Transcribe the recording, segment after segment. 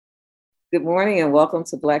Good morning and welcome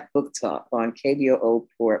to Black Book Talk on KBOO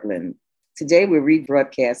Portland. Today we're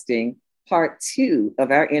rebroadcasting part 2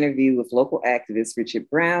 of our interview with local activist Richard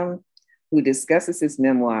Brown, who discusses his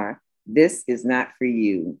memoir, This Is Not For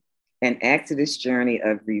You, an activist journey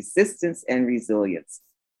of resistance and resilience.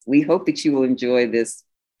 We hope that you will enjoy this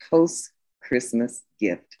post-Christmas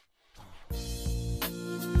gift.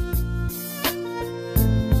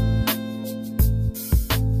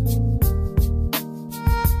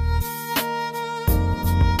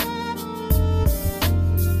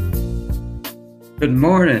 Good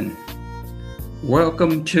morning.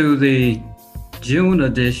 Welcome to the June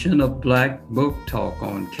edition of Black Book Talk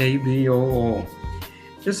on KBOO.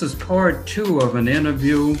 This is part 2 of an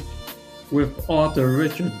interview with author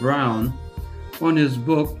Richard Brown on his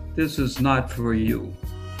book, This Is Not For You,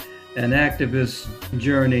 an activist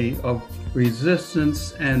journey of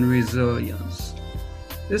resistance and resilience.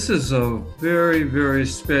 This is a very, very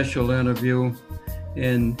special interview.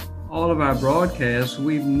 In all of our broadcasts,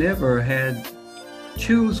 we've never had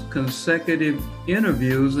 2 consecutive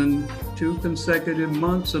interviews in 2 consecutive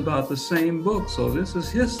months about the same book. So this is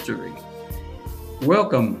history.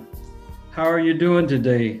 Welcome. How are you doing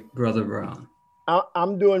today, Brother Brown?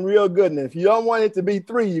 I'm doing real good. And if you don't want it to be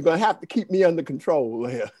 3, you're going to have to keep me under control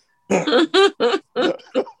here.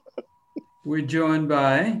 We're joined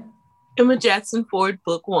by Emma Jackson Ford,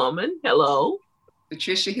 bookwoman. Hello.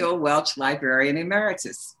 Patricia Hill Welch, librarian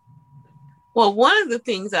emeritus. Well, one of the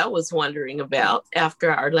things I was wondering about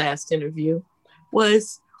after our last interview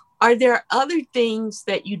was, are there other things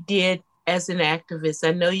that you did as an activist?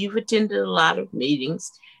 I know you've attended a lot of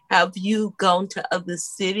meetings. Have you gone to other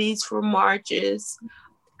cities for marches?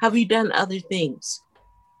 Have you done other things?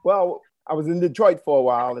 Well, I was in Detroit for a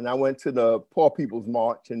while, and I went to the Poor People's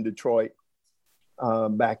March in Detroit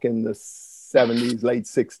back in the 70s, late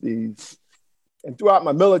 60s. And throughout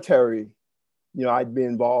my military, I'd be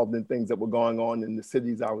involved in things that were going on in the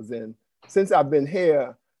cities I was in. Since I've been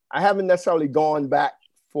here, I haven't necessarily gone back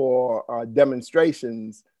for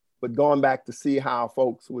demonstrations, but gone back to see how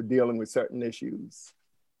folks were dealing with certain issues.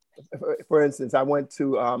 For instance, I went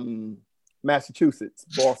to Massachusetts,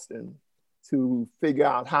 Boston, to figure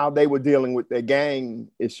out how they were dealing with their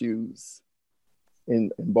gang issues in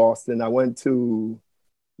Boston. I went to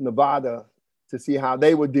Nevada to see how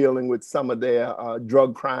they were dealing with some of their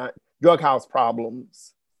drug house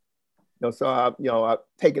problems. So I've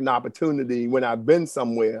taken the opportunity when I've been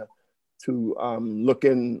somewhere to look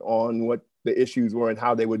in on what the issues were and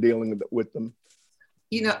how they were dealing with them.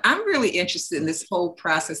 I'm really interested in this whole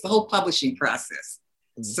process, the whole publishing process.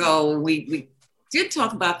 Mm-hmm. So we did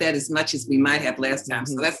talk about that as much as we might have last time.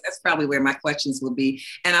 Mm-hmm. So that's probably where my questions will be.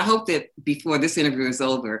 And I hope that before this interview is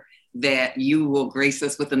over, that you will grace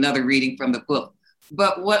us with another reading from the book.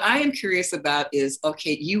 But what I am curious about is,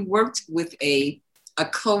 okay, you worked with a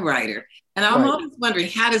co-writer, and I'm always wondering,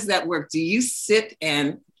 how does that work? Do you sit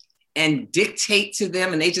and dictate to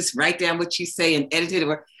them and they just write down what you say and edit it?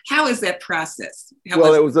 Or how is that process?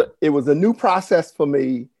 It was a new process for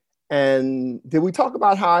me. And did we talk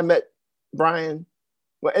about how I met Brian?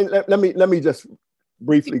 Well, and let me just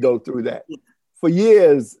briefly go through that. For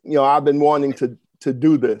years, I've been wanting to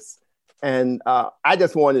do this, and I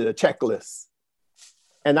just wanted a checklist.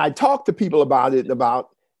 And I talked to people about it,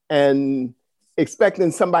 and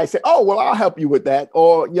expecting somebody to say, oh, well, I'll help you with that.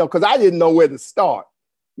 Or, because I didn't know where to start.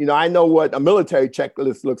 I know what a military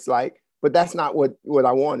checklist looks like, but that's not what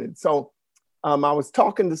I wanted. So I was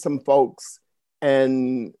talking to some folks,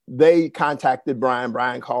 and they contacted Brian.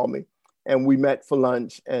 Brian called me, and we met for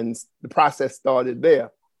lunch, and the process started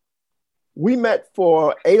there. We met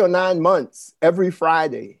for 8 or 9 months every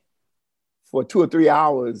Friday for 2 or 3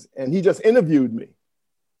 hours, and he just interviewed me.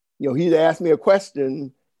 He'd ask me a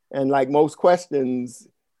question, and like most questions,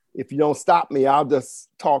 if you don't stop me, I'll just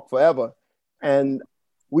talk forever. And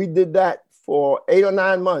we did that for 8 or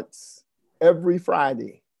 9 months, every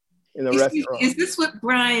Friday in a restaurant. Is this what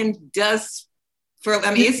Brian does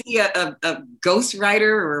is he a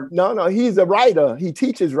ghostwriter or? No, he's a writer. He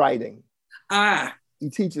teaches writing.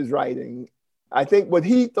 He teaches writing. I think what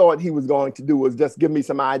he thought he was going to do was just give me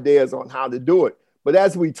some ideas on how to do it. But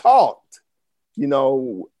as we talked,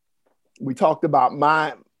 we talked about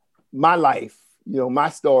my life, my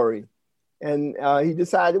story. And he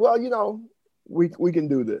decided, well, we can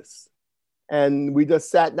do this. And we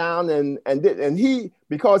just sat down and did. And he,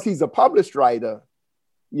 because he's a published writer,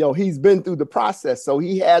 he's been through the process. So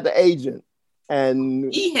he had the agent.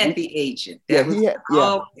 And he had the agent. Okay.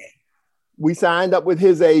 We signed up with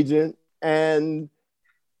his agent. And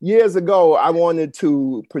years ago, I wanted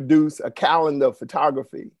to produce a calendar of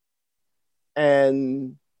photography.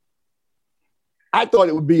 And I thought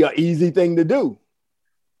it would be an easy thing to do.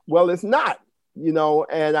 Well, it's not, you know,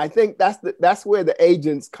 and I think that's where the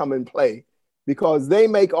agents come in play, because they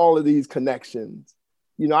make all of these connections.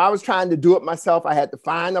 You know, I was trying to do it myself. I had to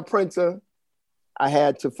find a printer. I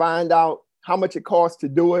had to find out how much it costs to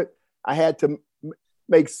do it. I had to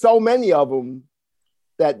make so many of them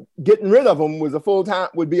that getting rid of them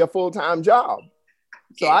would be a full-time job.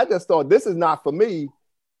 So I just thought, this is not for me.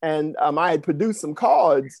 And I had produced some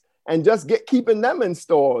cards, and just keeping them in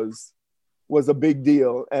stores was a big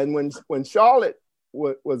deal. And when Charlotte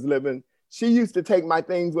was living, she used to take my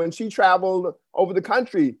things when she traveled over the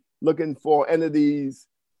country looking for entities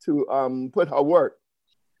to put her work.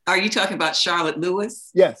 Are you talking about Charlotte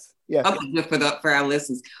Lewis? Yes, yes. Okay, good for our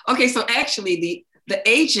listeners. Okay, so actually the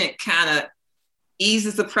agent kind of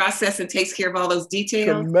eases the process and takes care of all those details?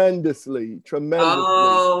 Tremendously.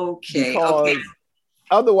 Okay, okay.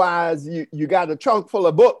 Otherwise, you got a trunk full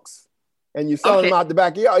of books and you're selling them out the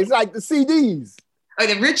back of your yard. It's like the CDs.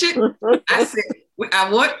 Okay, Richard, I said,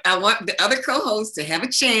 I want the other co-hosts to have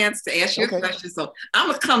a chance to ask you a question. So I'm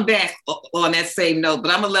going to come back on that same note,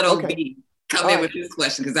 but I'm going to let OB come in with his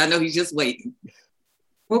question, because I know he's just waiting.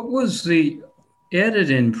 What was the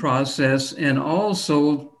editing process, and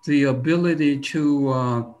also the ability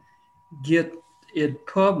to get it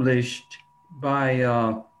published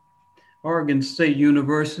by Oregon State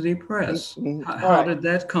University Press? How did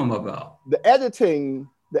that come about? The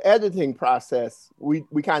editing process, we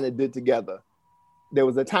kind of did together. There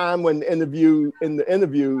was a time when in the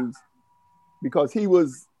interviews, because he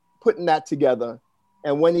was putting that together,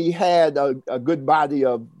 and when he had a good body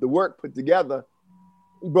of the work put together,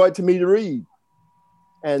 he brought it to me to read.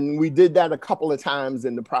 And we did that a couple of times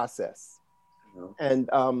in the process. And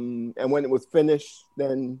when it was finished,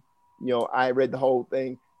 then, you know, I read the whole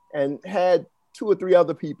thing and had 2 or 3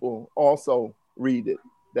 other people also read it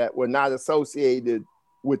that were not associated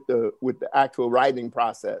with the actual writing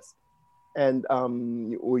process. And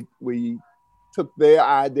we took their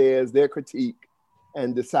ideas, their critique,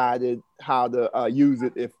 and decided how to use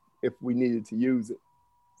it if we needed to use it.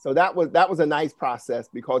 So that was a nice process,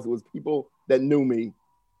 because it was people that knew me.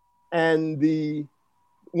 And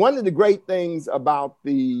one of the great things about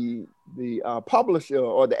the publisher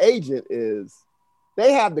or the agent is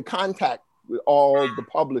they have the contact with all the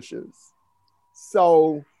publishers.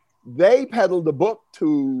 So they peddle the book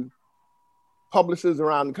to publishers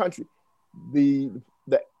around the country. The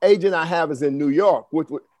agent I have is in New York, which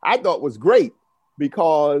I thought was great,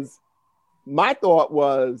 because my thought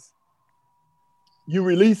was, you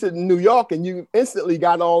release it in New York and you instantly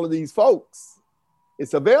got all of these folks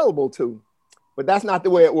it's available to, but that's not the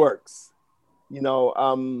way it works. You know,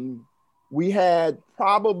 we had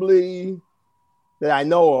probably, that I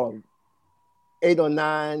know of,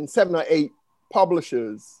 7 or 8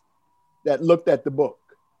 publishers that looked at the book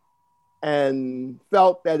and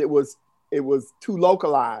felt that it was too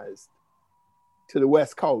localized to the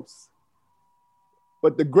West Coast.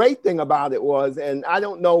 But the great thing about it was, and I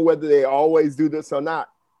don't know whether they always do this or not,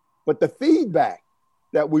 but the feedback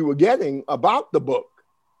that we were getting about the book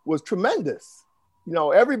was tremendous. You know,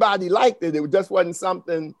 everybody liked it. It just wasn't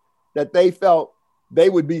something that they felt they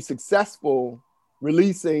would be successful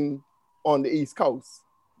releasing on the East Coast.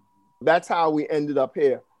 That's how we ended up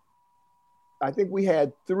here. I think we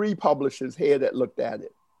had 3 publishers here that looked at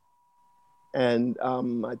it. And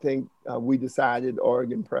I think we decided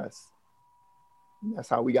Oregon Press. That's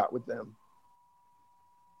how we got with them.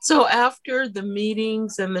 So after the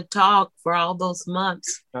meetings and the talk for all those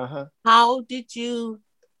months, how did you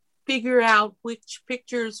figure out which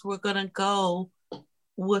pictures were going to go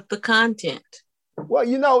with the content? Well,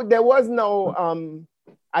 you know, there was no,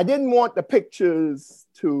 I didn't want the pictures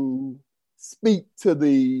to speak to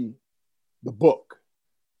the book.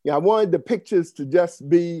 Yeah, I wanted the pictures to just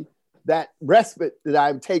be that respite that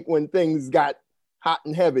I would take when things got hot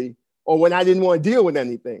and heavy, or when I didn't want to deal with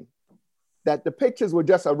anything. That the pictures were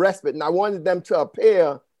just a respite, and I wanted them to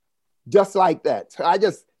appear just like that. So I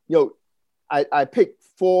just, you know, I picked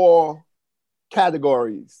 4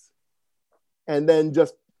 categories, and then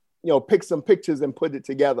just, you know, pick some pictures and put it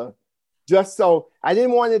together. Just so I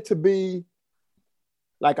didn't want it to be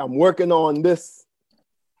like I'm working on this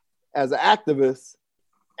as an activist,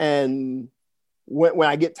 and when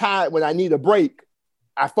I get tired, when I need a break,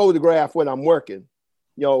 I photograph when I'm working.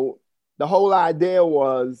 You know, the whole idea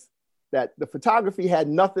was that the photography had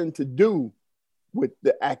nothing to do with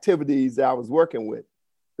the activities that I was working with.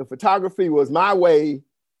 The photography was my way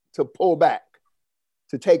to pull back,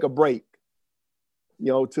 to take a break,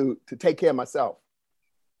 you know, to take care of myself.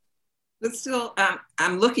 But still,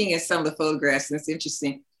 I'm looking at some of the photographs, and it's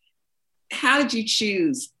interesting. How did you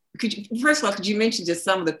choose first of all, could you mention just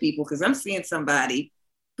some of the people? Because I'm seeing somebody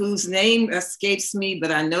whose name escapes me,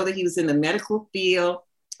 but I know that he was in the medical field.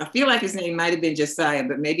 I feel like his name might have been Josiah,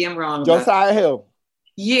 but maybe I'm wrong. Josiah Hill.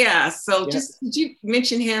 Yeah, so Yes. just could you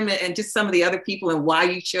mention him and just some of the other people and why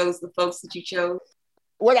you chose the folks that you chose?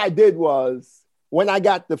 What I did was, when I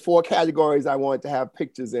got the 4 categories I wanted to have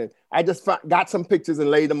pictures in, I just got some pictures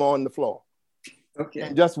and laid them on the floor. Okay.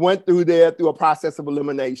 And just went through there through a process of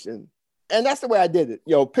elimination. And that's the way I did it.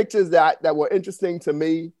 You know, pictures that were interesting to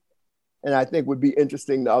me and I think would be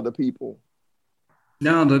interesting to other people.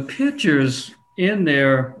 Now the pictures in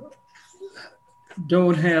there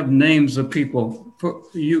don't have names of people.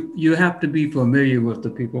 You have to be familiar with the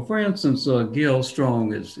people. For instance, Gail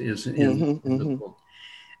Strong is in the book.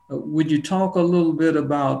 Would you talk a little bit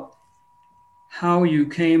about how you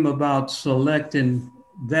came about selecting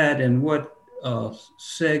that and what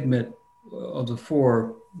segment of the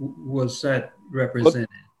 4 was that represented?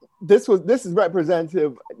 This is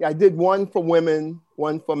representative. I did one for women,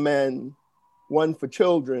 one for men, one for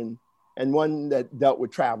children, and one that dealt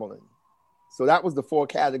with traveling. So that was the 4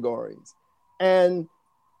 categories. And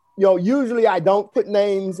you know, usually I don't put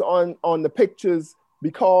names on the pictures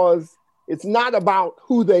because it's not about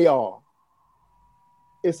who they are.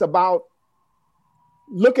 It's about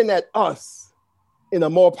looking at us in a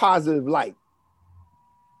more positive light.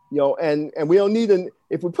 You know, and we don't need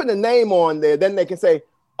if we put a name on there, then they can say,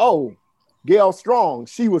 oh, Gail Strong,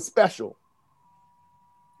 she was special.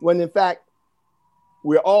 When in fact,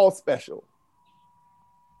 we're all special.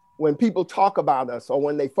 When people talk about us or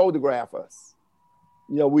when they photograph us,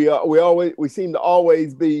 you know, we seem to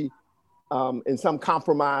always be in some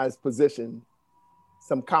compromised position,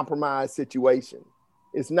 some compromised situation.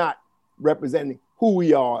 It's not representing who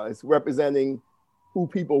we are, it's representing who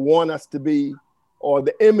people want us to be or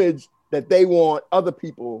the image that they want other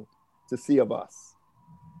people to see of us.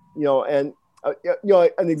 You know, and you know,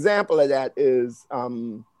 an example of that is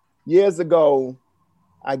years ago,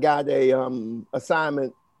 I got a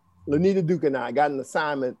assignment. Lanita Duke and I got an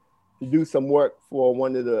assignment to do some work for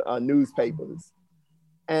one of the newspapers.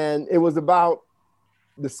 And it was about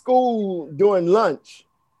the school during lunch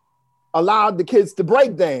allowed the kids to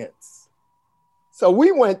break dance. So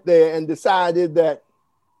we went there and decided that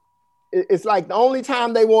it's like the only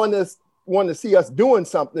time they want to see us doing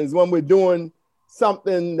something is when we're doing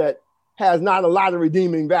something that has not a lot of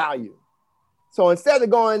redeeming value. So instead of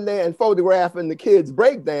going there and photographing the kids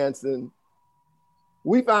breakdancing,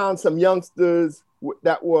 we found some youngsters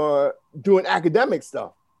that were doing academic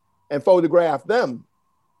stuff and photographed them.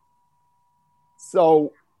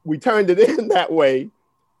 So we turned it in that way.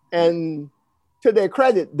 And to their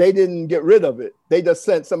credit, they didn't get rid of it. They just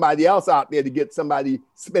sent somebody else out there to get somebody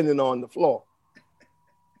spinning on the floor.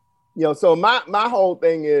 You know, so my whole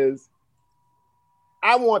thing is,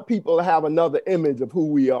 I want people to have another image of who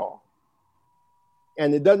we are.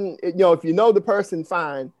 And it doesn't, you know, if you know the person,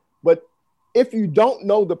 fine. But if you don't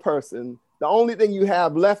know the person, the only thing you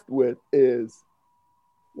have left with is,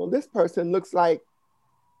 well, this person looks like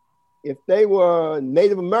if they were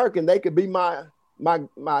Native American, they could be the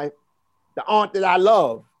aunt that I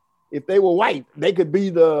love. If they were white, they could be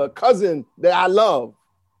the cousin that I love,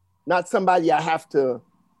 not somebody I have to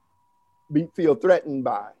feel threatened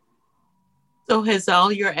by. So has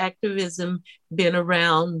all your activism been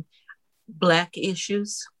around Black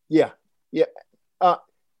issues? Yeah.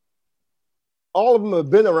 All of them have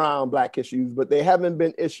been around Black issues, but they haven't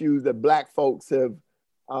been issues that Black folks have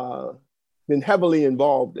been heavily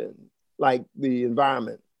involved in, like the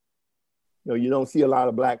environment. You know, you don't see a lot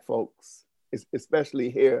of Black folks, especially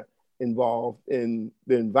here, involved in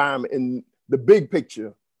the environment, in the big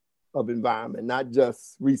picture of environment, not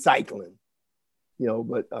just recycling, you know,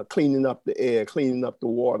 but cleaning up the air, cleaning up the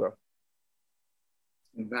water.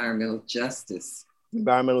 Environmental justice.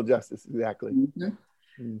 Environmental justice, exactly. Mm-hmm.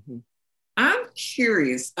 Mm-hmm. I'm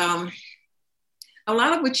curious. A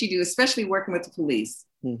lot of what you do, especially working with the police,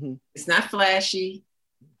 it's not flashy.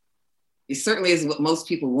 It certainly isn't what most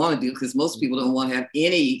people want to do, because most people don't want to have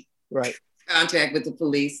any contact with the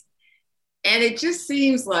police. And it just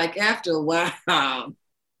seems like after a while,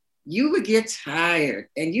 you would get tired,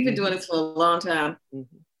 and you've been doing this for a long time.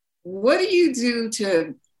 What do you do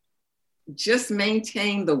to just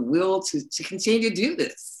maintain the will to continue to do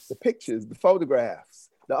this? The pictures, the photographs,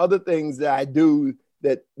 the other things that I do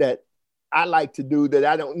that I like to do that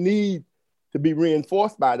I don't need to be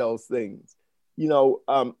reinforced by those things. You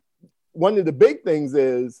know, one of the big things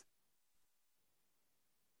is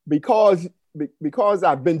because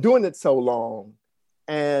I've been doing it so long,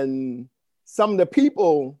 and some of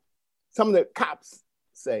the cops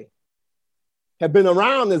say, have been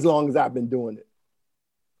around as long as I've been doing it.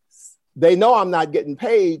 they know I'm not getting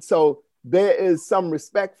paid. So there is some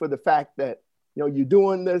respect for the fact that, you know, you're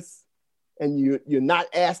doing this and you're not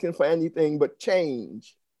asking for anything but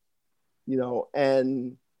change, you know.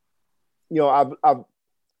 And, you know,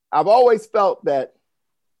 I've always felt that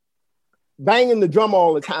banging the drum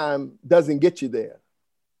all the time doesn't get you there.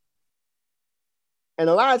 And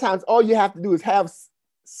a lot of times all you have to do is have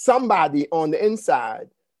somebody on the inside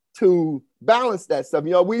to balance that stuff.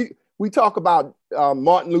 You know, we talk about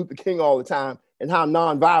Martin Luther King all the time and how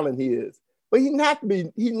nonviolent he is, but he didn't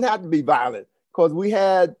have to be violent, because we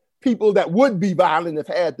had people that would be violent if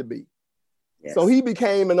had to be. Yes. So he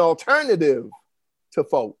became an alternative to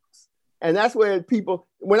folks. And that's where people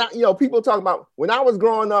talk about, when I was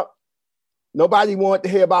growing up, nobody wanted to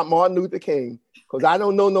hear about Martin Luther King, because I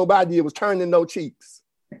don't know nobody that was turning no cheeks,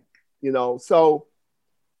 you know. So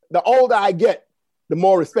the older I get, the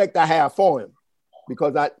more respect I have for him,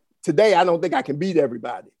 because today I don't think I can beat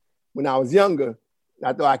everybody. When I was younger,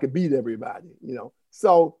 I thought I could beat everybody, you know.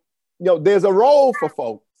 So, you know, there's a role for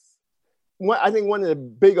folks. I think one of the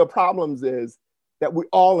bigger problems is that we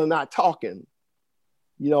all are not talking,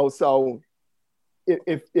 you know. So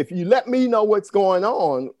if you let me know what's going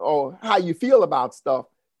on or how you feel about stuff,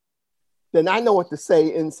 then I know what to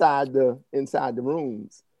say inside the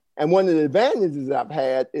rooms. And one of the advantages I've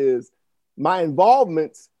had is my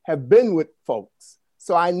involvements have been with folks.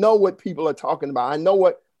 So I know what people are talking about. I know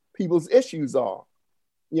what people's issues are.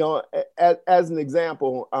 You know, as an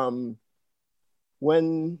example,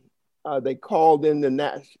 when they called in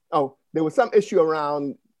there was some issue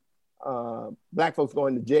around Black folks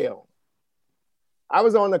going to jail. I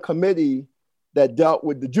was on a committee that dealt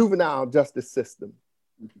with the juvenile justice system.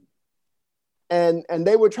 And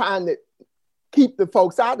they were trying to keep the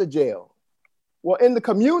folks out of jail. Well, in the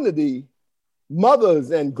community,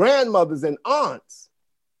 mothers and grandmothers and aunts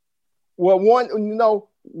were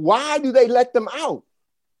why do they let them out?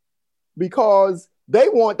 Because they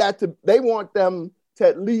want them to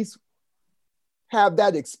at least have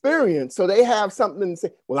that experience, so they have something to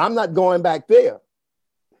say, well, I'm not going back there.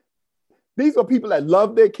 These are people that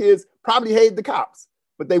love their kids, probably hate the cops,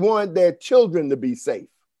 but they wanted their children to be safe.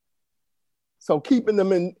 So keeping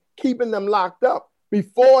them locked up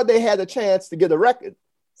before they had a chance to get a record.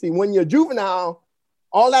 See, when you're juvenile,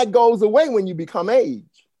 all that goes away when you become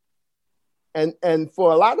age. And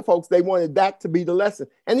for a lot of folks, they wanted that to be the lesson.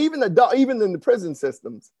 And even in the prison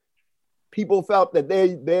systems, people felt that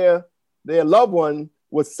their loved one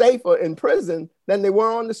was safer in prison than they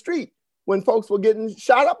were on the street when folks were getting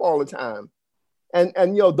shot up all the time. And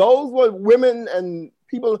you know, those were women and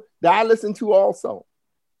people that I listened to also.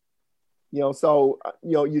 You know, so,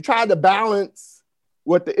 you know, you try to balance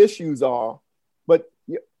what the issues are, but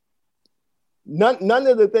none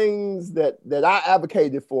of the things that I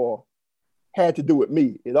advocated for had to do with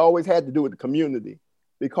me. It always had to do with the community,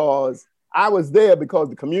 because I was there because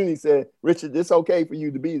the community said, Richard, it's okay for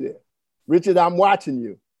you to be there. Richard, I'm watching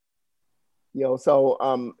you. You know, so,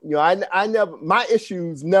 you know, my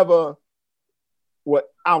issues never were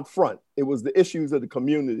out front. It was the issues of the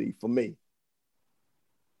community for me.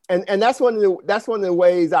 And that's one of the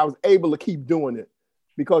ways I was able to keep doing it,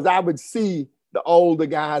 because I would see the older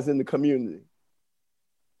guys in the community,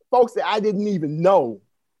 folks that I didn't even know,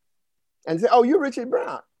 and say, "Oh, you're Richard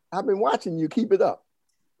Brown. I've been watching you. Keep it up."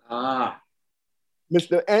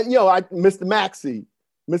 Mr. Maxey,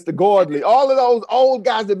 Mr. Gordley, all of those old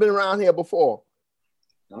guys that have been around here before.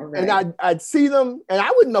 All right. And I'd see them, and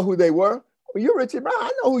I wouldn't know who they were. Well, you're Richard Brown.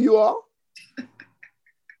 I know who you are.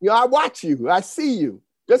 You know, I watch you. I see you.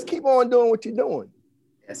 Just keep on doing what you're doing.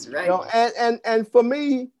 That's right. You know, and for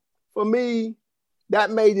me,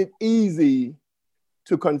 that made it easy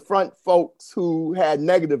to confront folks who had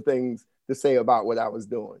negative things to say about what I was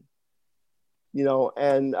doing. You know,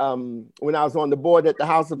 and when I was on the board at the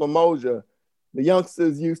House of Umoja, the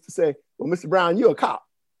youngsters used to say, "Well, Mr. Brown, you're a cop."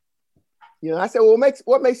 You know, I said, "Well,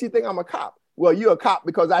 what makes you think I'm a cop?" "Well, you're a cop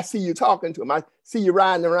because I see you talking to them. I see you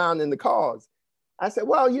riding around in the cars." I said,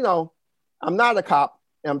 "Well, you know, I'm not a cop.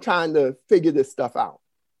 I'm trying to figure this stuff out."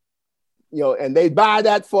 You know, and they'd buy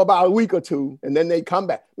that for about a week or two, and then they'd come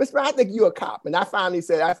back. "Mr. Brown, I think you're a cop." And I finally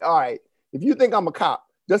said, "All right, if you think I'm a cop,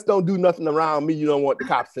 just don't do nothing around me you don't want the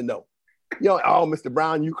cops to know." You know, "Oh, Mr.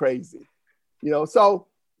 Brown, you crazy." You know, so,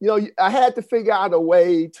 you know, I had to figure out a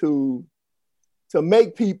way to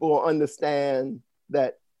make people understand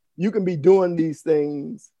that you can be doing these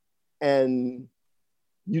things and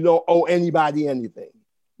you don't owe anybody anything.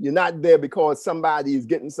 You're not there because somebody is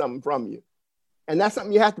getting something from you. And that's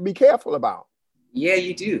something you have to be careful about. Yeah,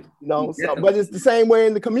 you do. You know, but it's the same way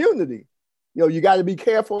in the community. You know, you got to be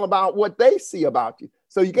careful about what they see about you.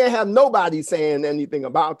 So you can't have nobody saying anything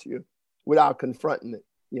about you, without confronting it,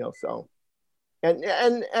 so, and,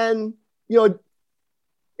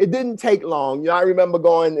 it didn't take long. I remember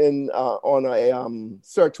going in on a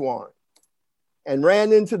search warrant and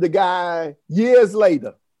ran into the guy years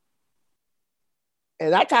later.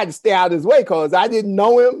 And I tried to stay out of his way because I didn't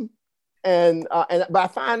know him. But I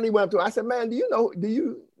finally went up to him. I said, man, do you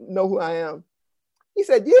know who I am? He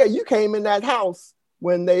said, yeah, you came in that house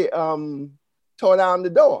when they tore down the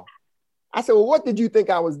door. I said, well, what did you think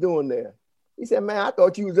I was doing there? He said, man, I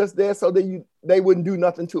thought you were just there so that they wouldn't do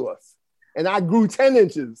nothing to us. And I grew 10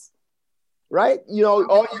 inches, right?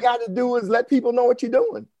 All you got to do is let people know what you're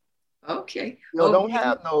doing. Okay. Don't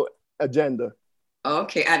have no agenda.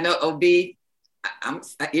 Okay, I know, OB,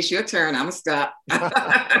 it's your turn. I'm gonna stop.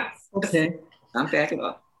 Okay. I'm backing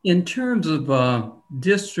up. In terms of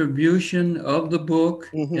distribution of the book,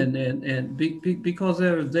 Mm-hmm. because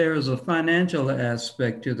there is a financial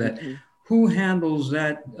aspect to that, Mm-hmm. who handles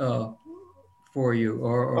that for you?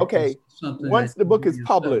 Or okay, something once the book is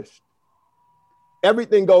published,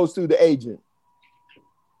 everything goes through the agent.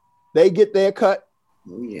 They get their cut.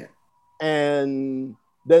 Oh, yeah. And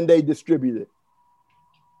then they distribute it.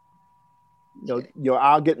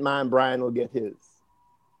 I'll get mine, Brian will get his.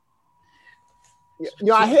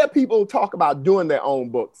 I hear people talk about doing their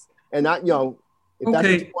own books, and if that's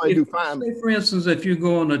what you want to do, fine. Say, for instance, if you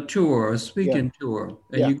go on a tour, a speaking tour,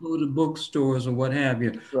 and you go to bookstores or what have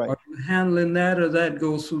you, right. Are you handling that, or that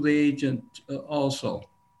goes through the agent also?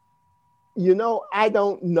 I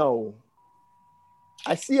don't know.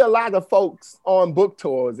 I see a lot of folks on book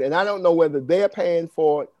tours, and I don't know whether they're paying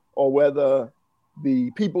for it or whether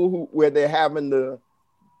the people where they're having the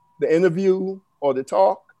interview or the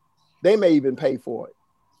talk, they may even pay for it.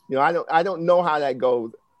 I don't know how that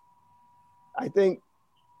goes. I think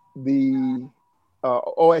the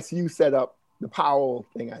OSU set up the Powell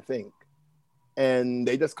thing, I think, and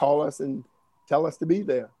they just call us and tell us to be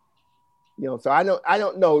there. So I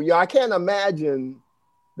don't know. I can't imagine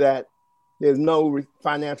that there's no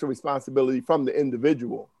financial responsibility from the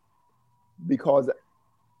individual, because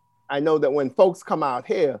I know that when folks come out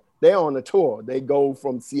here, they're on a tour. They go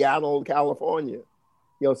from Seattle, California,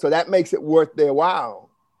 so that makes it worth their while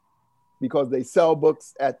because they sell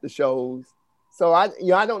books at the shows. So I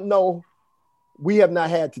don't know. We have not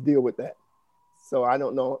had to deal with that. So I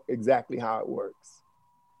don't know exactly how it works.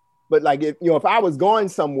 But like, if I was going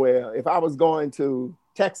somewhere, if I was going to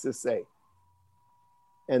Texas, say,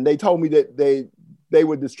 and they told me that they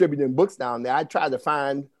were distributing books down there, I'd try to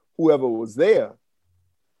find whoever was there.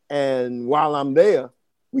 And while I'm there,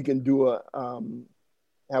 we can do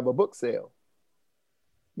have a book sale.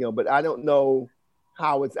 But I don't know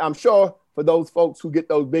how I'm sure for those folks who get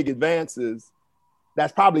those big advances,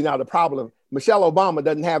 that's probably not a problem. Michelle Obama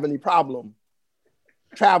doesn't have any problem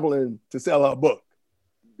traveling to sell her book,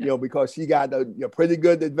 because she got a pretty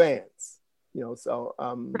good advance, so.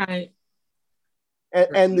 Right.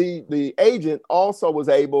 And the agent also was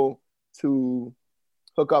able to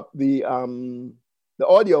hook up the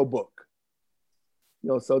audio book,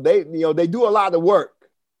 so they do a lot of work,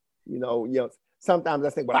 sometimes I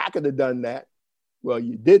think, well, I could have done that. Well,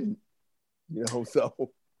 you didn't, so.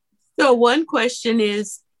 So one question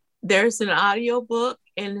is, there's an audio book,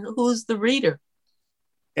 and who's the reader?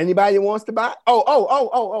 Anybody wants to buy?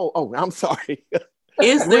 Oh, I'm sorry.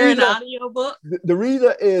 Is there an audio book? The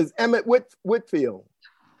reader is Emmett Whitfield.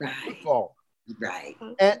 Right. Whitfall. Right.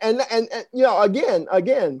 And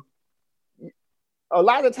again, a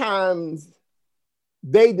lot of times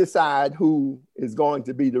they decide who is going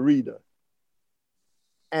to be the reader.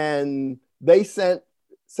 And they sent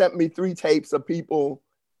me 3 tapes of people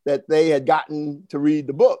that they had gotten to read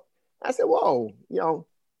the book. I said, whoa,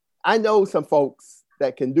 I know some folks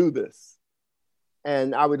that can do this,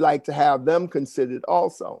 and I would like to have them considered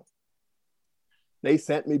also. They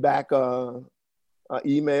sent me back an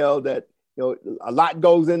email that, a lot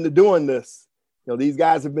goes into doing this. These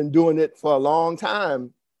guys have been doing it for a long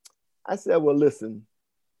time. I said, well, listen,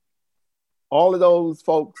 all of those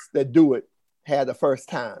folks that do it had a first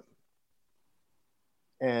time.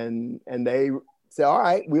 And they said, all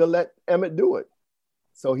right, we'll let Emmett do it.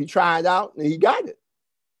 So he tried out and he got it.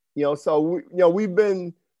 So we've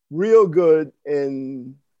been real good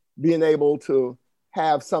in being able to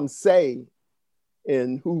have some say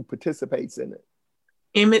in who participates in it.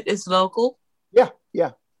 Emmett is local? Yeah.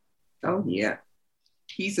 Oh, yeah.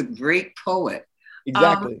 He's a great poet.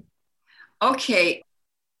 Exactly. Okay.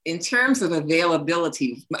 In terms of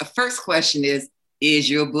availability, my first question is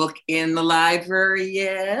your book in the library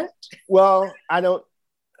yet? Well, I don't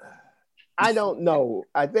know.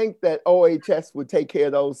 I think that OHS would take care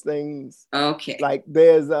of those things. Okay. Like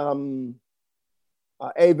there's a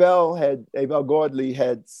Avell Gordley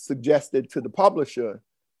had suggested to the publisher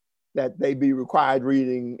that they be required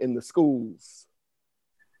reading in the schools.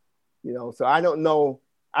 You know, so I don't know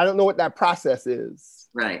what that process is.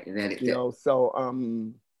 Right.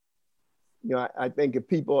 I think if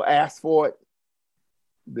people ask for it,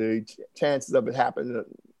 the chances of it happening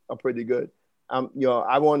are pretty good.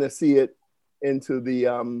 I want to see it into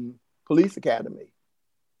the police academy.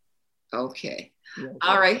 Okay.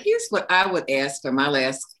 All right. Here's what I would ask for my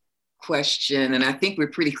last question, and I think we're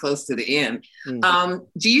pretty close to the end. Mm-hmm.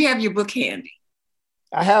 Do you have your book handy?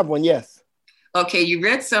 I have one, yes. Okay. You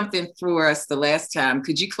read something for us the last time.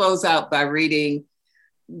 Could you close out by reading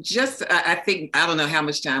just, I don't know how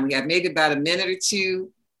much time we have, maybe about a minute or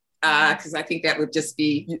two, because I think that would just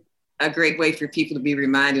be a great way for people to be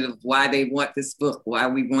reminded of why they want this book, why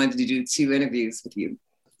we wanted to do 2 interviews with you.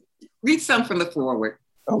 Read some from the foreword.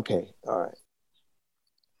 Okay, all right.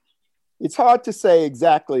 It's hard to say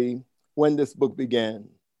exactly when this book began,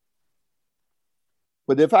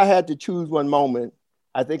 but if I had to choose one moment,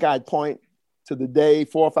 I think I'd point to the day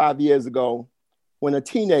 4 or 5 years ago when a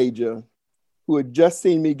teenager who had just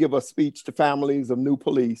seen me give a speech to families of new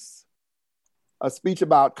police, a speech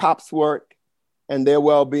about cops' work and their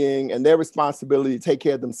well-being and their responsibility to take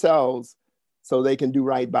care of themselves so they can do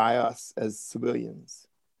right by us as civilians,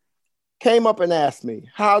 came up and asked me,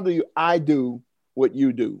 how do I do what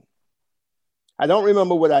you do? I don't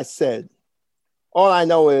remember what I said. All I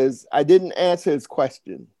know is I didn't answer his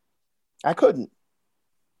question. I couldn't.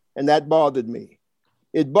 And that bothered me.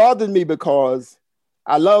 It bothered me because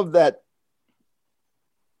I love that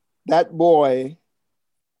boy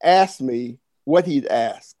asked me what he'd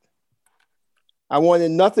asked. I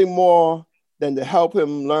wanted nothing more than to help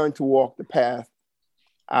him learn to walk the path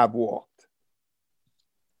I've walked.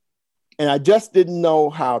 And I just didn't know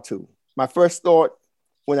how to. My first thought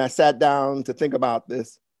when I sat down to think about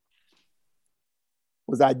this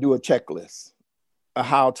was I'd do a checklist, a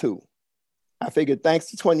how-to. I figured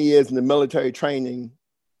thanks to 20 years in the military training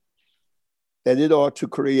that it ought to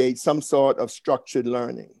create some sort of structured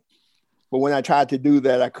learning. But when I tried to do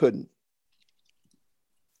that, I couldn't.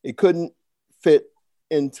 It couldn't fit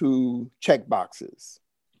into check boxes.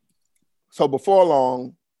 So before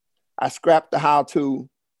long, I scrapped the how-to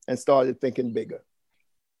and started thinking bigger.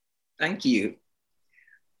 Thank you.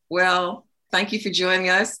 Well, thank you for joining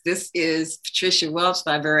us. This is Patricia Welch,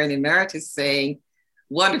 Librarian Emeritus, saying,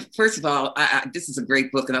 first of all, this is a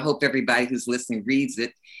great book, and I hope everybody who's listening reads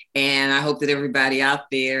it. And I hope that everybody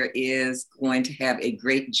out there is going to have a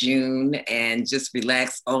great June and just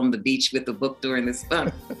relax on the beach with the book during this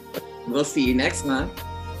month. We'll see you next month.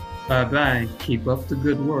 Bye-bye. Keep up the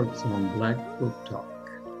good works on Black Book Talk.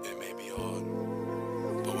 It may be hard,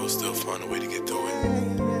 but we'll still find a way to get through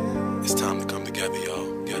it. It's time to come together,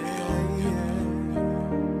 y'all.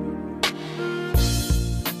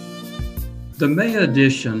 The May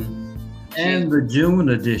edition and the June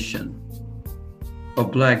edition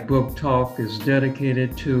of Black Book Talk is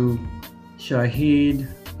dedicated to Shahid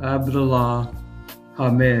Abdullah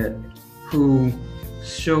Hamed, who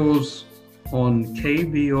shows on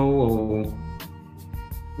KBOO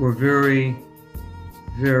were very,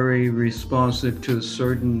 very responsive to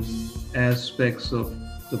certain aspects of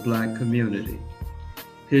the Black community.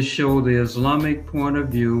 His show, The Islamic Point of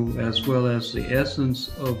View, as well as The Essence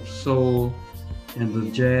of Soul and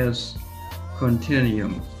the Jazz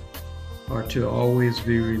Continuum, are to always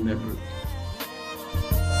be remembered.